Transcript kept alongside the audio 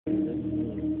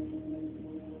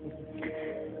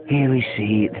Here we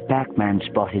see the packman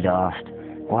spotted aft,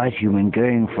 white human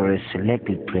going for his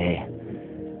selected prey.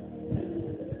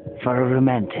 For a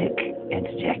romantic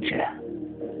interjecture.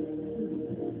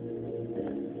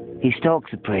 He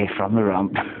stalks the prey from the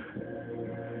rump,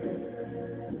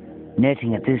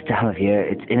 noting at this time of year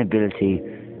its inability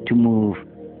to move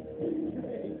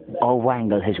or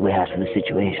wangle his way out of the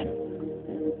situation.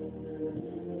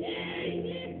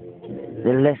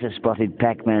 The lesser spotted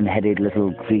packman-headed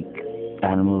little Greek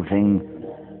animal thing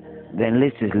then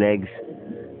lifts his legs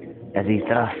as he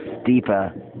thrusts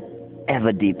deeper,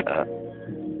 ever deeper,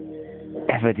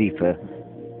 ever deeper,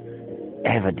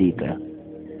 ever deeper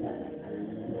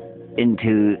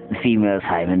into the female's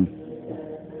hymen.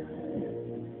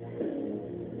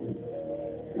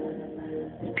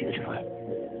 It's beautiful.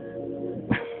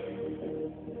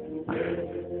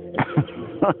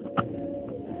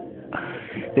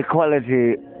 The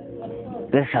quality,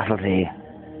 the subtlety.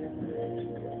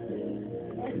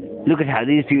 Look at how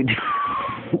these two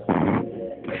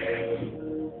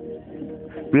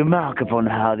remark upon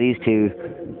how these two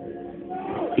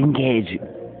engage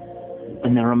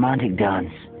in the romantic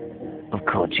dance of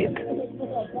courtship.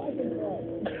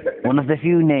 One of the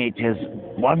few nature's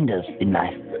wonders in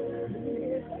life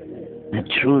that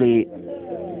truly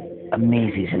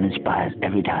amazes and inspires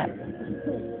every time.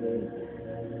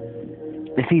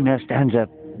 The female stands up,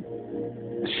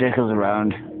 circles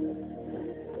around.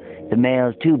 The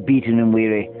male's too beaten and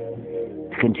weary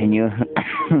to continue.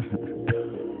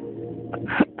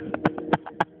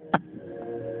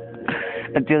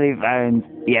 Until he finds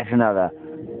yet another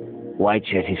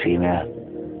white-shirted female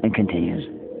and continues.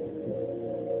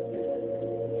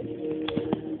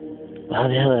 While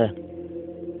the other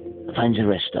finds a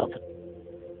rest stop.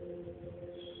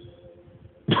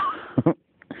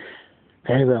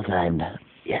 Very well timed,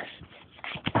 yes.